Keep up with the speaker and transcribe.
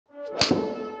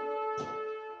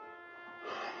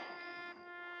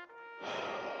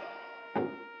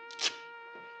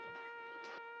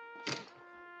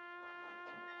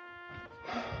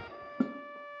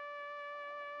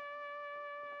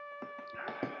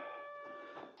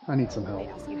I need some They help.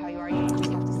 ask you how you are, you just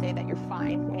have to say that you're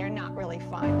fine when you're not really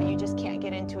fine, but you just can't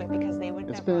get into it because they would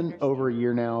It's never been understand. over a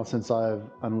year now since I've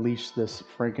unleashed this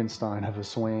Frankenstein of a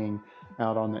swing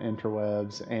out on the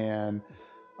interwebs, and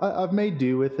I've made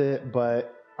do with it,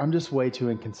 but I'm just way too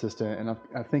inconsistent, and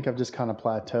I think I've just kind of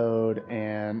plateaued,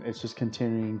 and it's just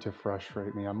continuing to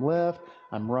frustrate me. I'm left,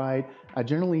 I'm right. I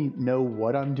generally know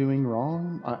what I'm doing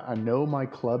wrong. I know my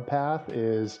club path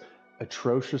is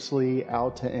atrociously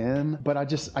out to in, but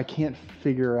I can't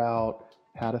figure out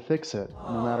how to fix it,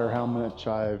 no matter how much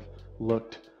I've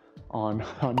looked on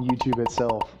YouTube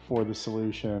itself for the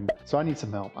solution. So I need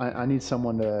some help. I need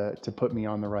someone to put me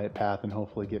on the right path and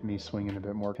hopefully get me swinging a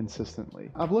bit more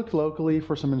consistently. I've looked locally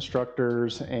for some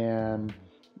instructors, and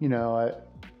you know,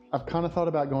 I've kind of thought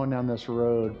about going down this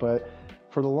road, but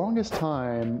for the longest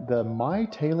time, the My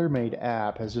Taylormade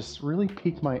app has just really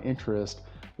piqued my interest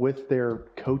with their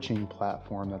coaching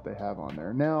platform that they have on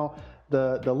there. Now,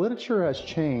 the literature has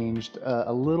changed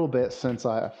a little bit since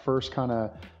I first kind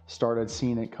of started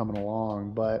seeing it coming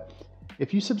along, but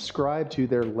if you subscribe to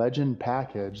their Legend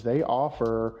package, they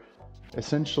offer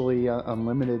essentially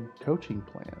unlimited coaching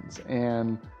plans.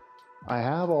 And I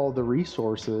have all the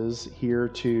resources here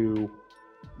to,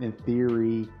 in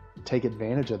theory, take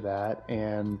advantage of that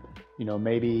and,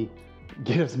 maybe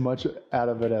get as much out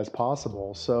of it as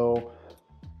possible. So,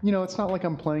 it's not like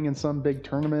I'm playing in some big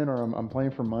tournament or I'm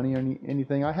playing for money or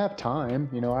anything. I have time,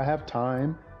 I have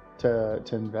time to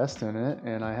invest in it,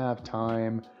 and I have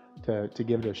time to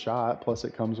give it a shot. Plus,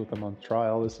 it comes with a month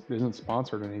trial. This isn't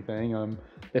sponsored or anything.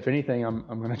 If anything, I'm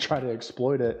going to try to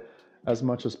exploit it as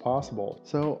much as possible.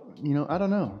 So, I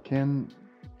don't know. Can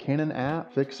an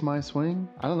app fix my swing?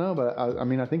 I don't know, but I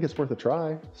mean, I think it's worth a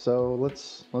try. So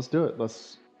let's do it.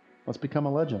 Let's become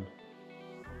a legend.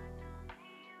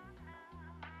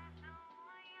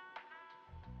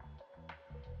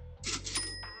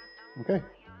 Okay.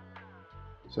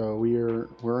 So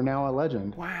we're now a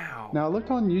legend. Wow. Now I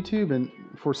looked on YouTube and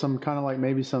for some kind of like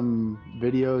maybe some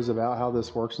videos about how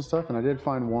this works and stuff, and I did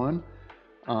find one.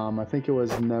 I think it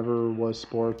was Never Was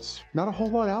Sports. Not a whole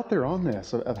lot out there on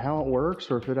this of how it works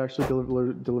or if it actually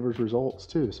delivers results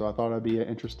too. So I thought it'd be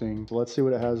interesting. So let's see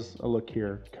what it has a look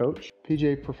here. Coach.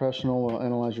 PGA professional will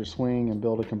analyze your swing and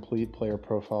build a complete player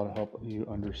profile to help you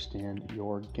understand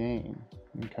your game.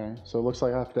 Okay, so it looks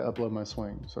like I have to upload my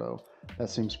swing. So that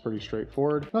seems pretty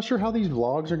straightforward. Not sure how these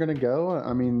vlogs are going to go.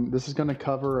 I mean, this is going to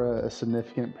cover a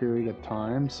significant period of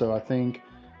time. So I think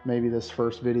maybe this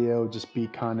first video just be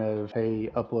kind of, hey,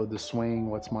 upload the swing,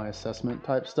 what's my assessment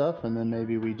type stuff. And then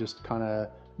maybe we just kind of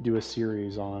do a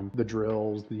series on the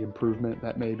drills, the improvement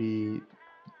that maybe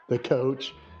the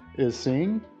coach is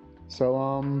seeing.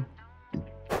 So,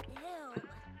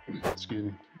 excuse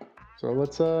me. So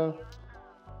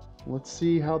let's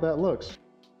see how that looks.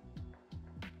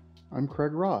 I'm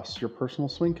Craig Ross, your personal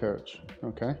swing coach.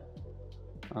 Okay.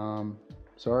 So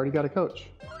I already got a coach.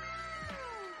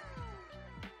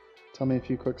 Tell me a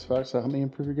few quick facts that help me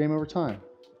improve your game over time.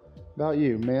 About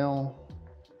you, male,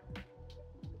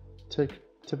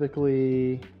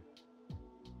 typically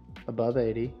above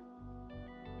 80.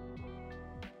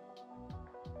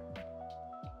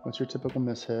 What's your typical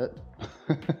miss hit?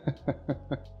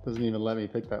 Doesn't even let me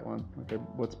pick that one. Okay,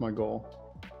 what's my goal?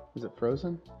 Is it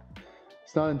frozen?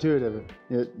 It's not intuitive.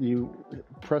 You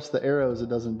press the arrows, it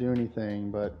doesn't do anything,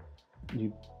 but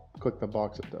you click the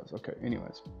box, it does. Okay,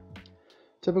 anyways.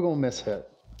 Typical miss hit.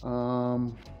 I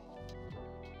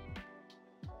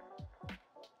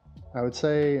would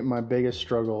say my biggest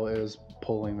struggle is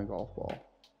pulling the golf ball.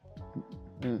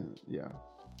 Yeah.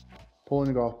 Pulling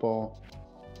the golf ball.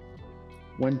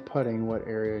 When putting, what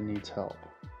area needs help?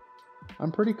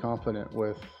 I'm pretty confident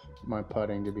with my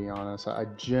putting, to be honest. I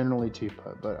generally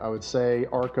two-putt, but I would say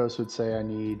Arcos would say I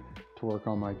need to work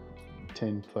on my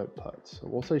 10-foot putts. So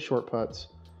we'll say short putts.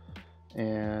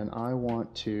 And I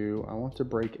want to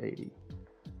break 80.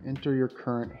 Enter your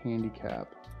current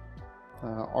handicap.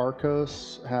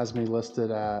 Arcos has me listed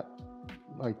at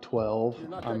like 12.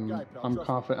 I'm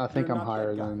confident. I think I'm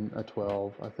higher than a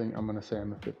 12. I think I'm gonna say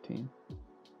I'm a 15.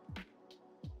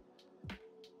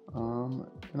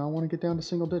 And I want to get down to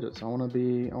single digits. I want to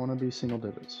be single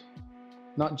digits,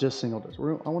 not just single digits.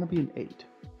 I want to be an 8.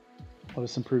 Let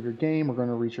us improve your game. We're going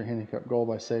to reach your handicap goal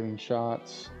by saving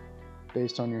shots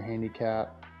based on your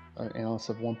handicap. Analysis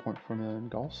of 1.4 million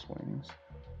golf swings.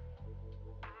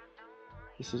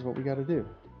 This is what we got to do.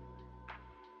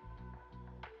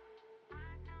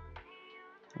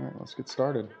 All right, let's get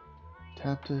started.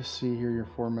 Tap to see here your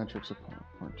 4 metrics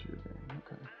according to your game.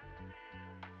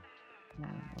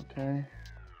 Okay.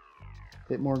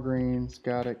 Hit more greens.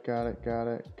 Got it.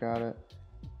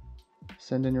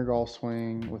 Send in your golf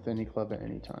swing with any club at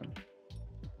any time.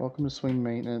 Welcome to swing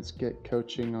maintenance. Get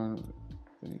coaching on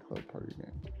any club part of your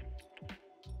game.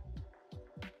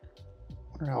 I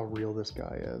wonder how real this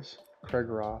guy is. Craig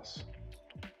Ross.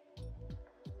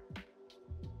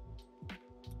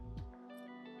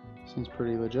 Seems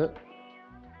pretty legit.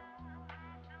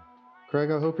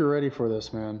 Craig, I hope you're ready for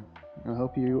this, man. I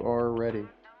hope you are ready.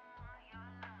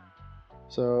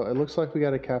 So it looks like we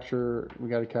got to capture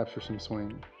some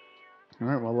swing. All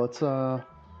right, well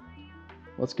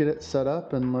let's get it set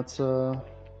up and let's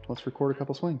record a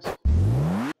couple swings.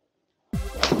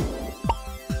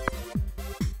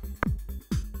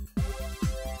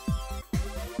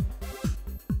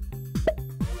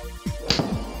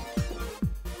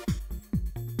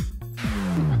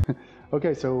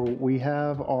 Okay, so we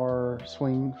have our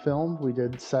swing filmed. We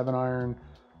did 7-iron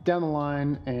down the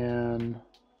line and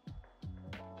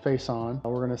face on.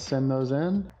 We're gonna send those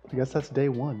in. I guess that's day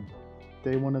one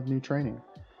of new training.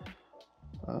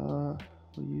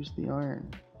 We used the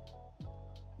iron.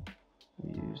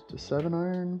 We used the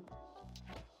 7-iron.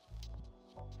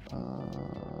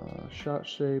 Shot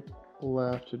shape,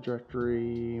 left,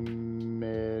 trajectory,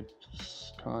 mid,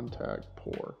 contact,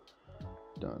 pour.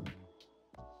 Done.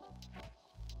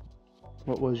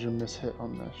 What was your miss hit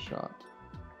on this shot?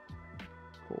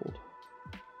 Fold.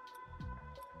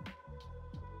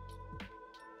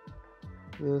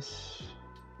 This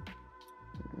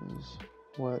is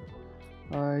what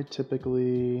I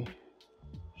typically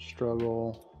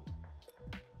struggle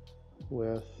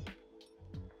with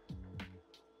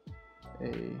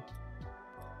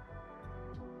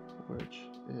which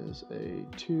is a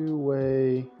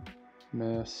two-way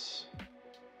miss.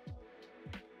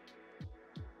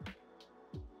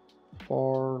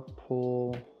 Far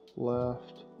pull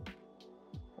left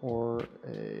or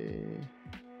a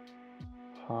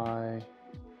high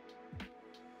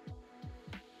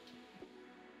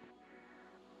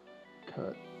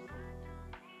cut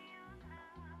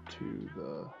to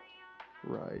the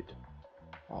right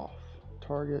off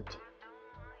target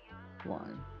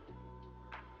line.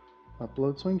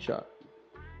 Upload swing shot.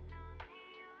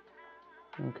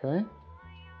 Okay.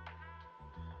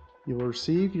 You will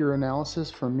receive your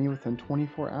analysis from me within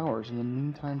 24 hours. In the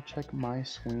meantime, check my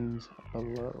swings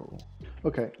below.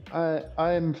 Okay,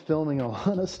 I am filming a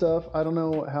lot of stuff. I don't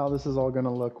know how this is all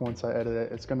gonna look once I edit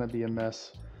it. It's gonna be a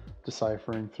mess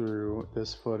deciphering through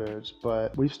this footage,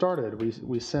 but we've started.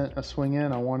 We sent a swing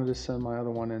in. I wanted to send my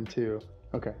other one in too.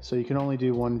 Okay, so you can only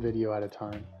do one video at a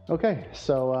time. Okay,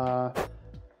 so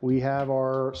we have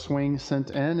our swing sent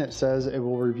in. It says it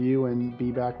will review and be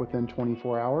back within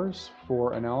 24 hours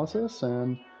for analysis,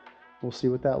 and we'll see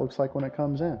what that looks like when it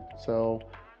comes in. So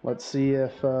let's see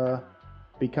if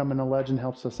becoming a legend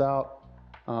helps us out.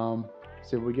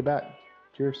 See what we get back.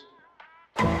 Cheers.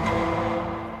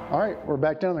 All right, we're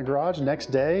back down in the garage next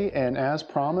day, and as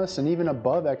promised and even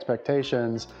above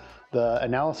expectations, the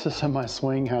analysis of my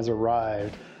swing has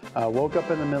arrived. Woke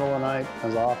up in the middle of the night,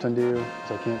 as I often do,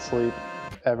 because I can't sleep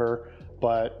ever,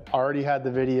 but I already had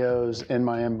the videos in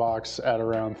my inbox at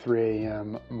around 3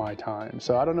 a.m. my time.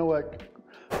 So I don't know what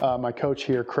my coach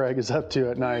here, Craig, is up to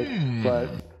at night, but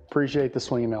appreciate the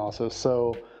swing analysis.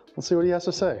 So let's see what he has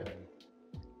to say.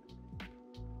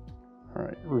 All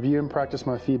right, review and practice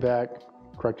my feedback,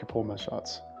 correct your pull miss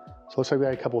shots. So looks like we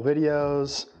had a couple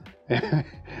videos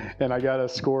and I got a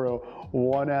score of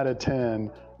 1 out of 10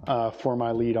 for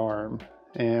my lead arm.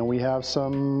 And we have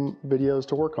some videos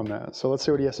to work on that. So let's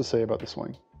see what he has to say about the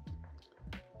swing.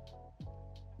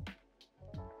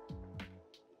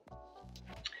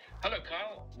 Hello,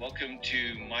 Kyle. Welcome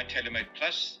to My Taylormade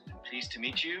Plus. I'm pleased to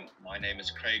meet you. My name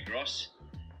is Craig Ross,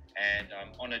 and I'm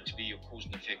honored to be your cause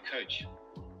and effect coach.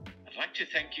 I'd like to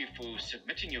thank you for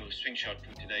submitting your swing shot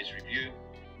for today's review.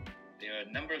 There are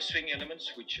a number of swing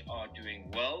elements which are doing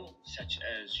well, such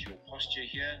as your posture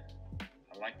here.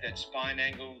 I like that spine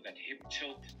angle, that hip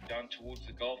tilt down towards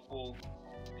the golf ball.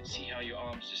 You can see how your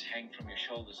arms just hang from your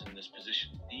shoulders in this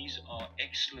position. These are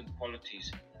excellent qualities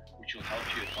which will help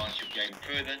you advance your game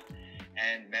further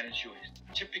and manage your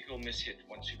typical miss hit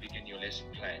once you begin your lesson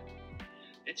plan.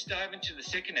 Let's dive into the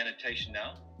second annotation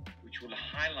now, which will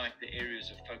highlight the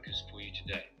areas of focus for you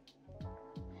today.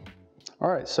 All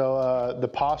right, so the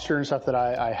posture and stuff that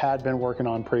I had been working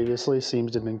on previously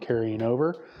seems to have been carrying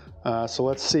over. So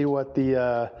let's see what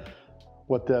the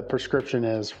prescription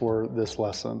is for this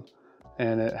lesson,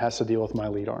 and it has to deal with my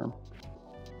lead arm.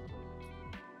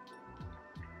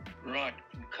 Right,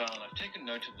 Carl, I've taken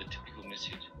note of the typical miss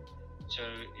hit. So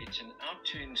it's an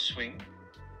out-turn swing.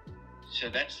 So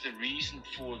that's the reason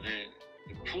for the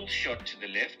pull shot to the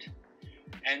left,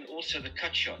 and also the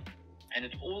cut shot. and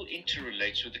it all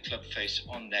interrelates with the club face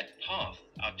on that path,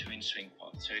 out to in-swing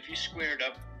path. So if you square it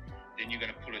up, then you're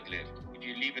going to pull it left. If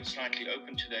you leave it slightly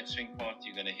open to that swing path,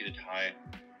 you're going to hit it higher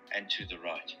and to the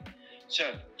right.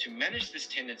 So to manage this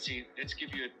tendency, let's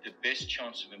give you the best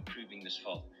chance of improving this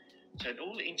fault. So it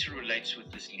all interrelates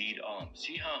with this lead arm.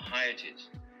 See how high it is.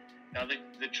 Now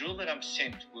the drill that I'm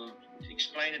sent will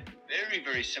explain it very,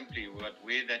 very simply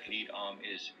where that lead arm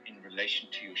is in relation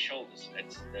to your shoulders.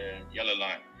 That's the yellow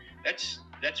line. That's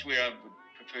where I would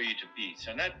prefer you to be.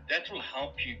 So that will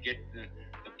help you get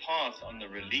the path on the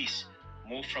release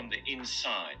more from the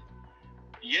inside.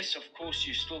 Yes, of course,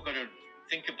 you still got to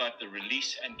think about the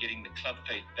release and getting the club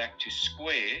face back to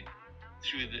square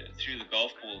through the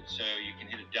golf ball so you can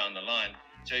hit it down the line.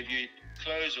 So if you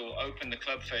close or open the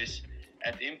club face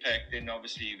at impact, then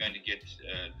obviously you're going to get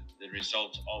the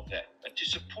result of that. But to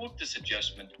support this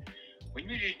adjustment, when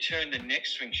you return the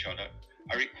next swing shot,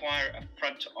 I require a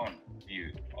front-on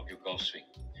view of your golf swing.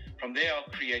 From there,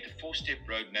 I'll create a 4-step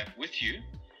roadmap with you,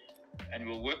 and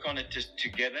we'll work on it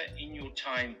together in your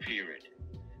time period.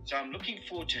 So I'm looking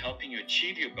forward to helping you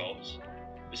achieve your goals.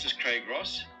 This is Craig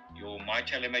Ross, your My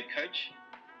Taylormade coach.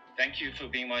 Thank you for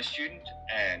being my student,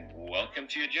 and welcome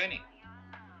to your journey.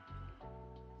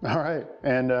 All right,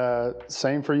 and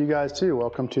same for you guys too.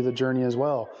 Welcome to the journey as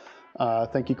well.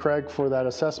 Thank you, Craig, for that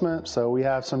assessment. So we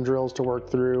have some drills to work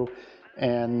through,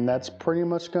 and that's pretty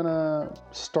much gonna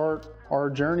start our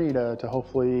journey to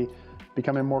hopefully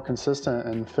becoming more consistent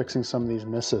and fixing some of these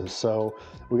misses. So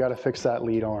we got to fix that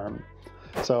lead arm.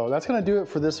 So that's going to do it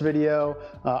for this video.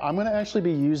 I'm going to actually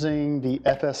be using the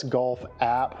FS Golf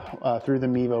app through the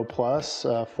Mevo Plus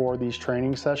for these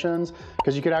training sessions,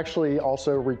 because you could actually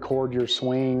also record your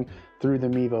swing through the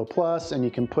Mevo Plus, and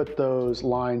you can put those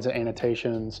lines and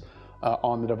annotations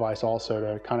on the device also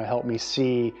to kind of help me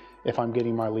see if I'm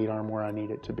getting my lead arm where I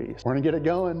need it to be. So we're going to get it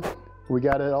going. We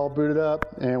got it all booted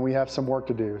up and we have some work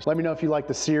to do. So let me know if you like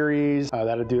the series.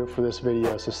 That'll do it for this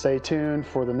video. So stay tuned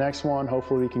for the next one.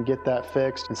 Hopefully we can get that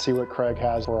fixed and see what Craig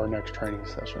has for our next training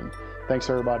session. Thanks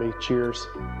everybody. Cheers.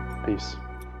 Peace.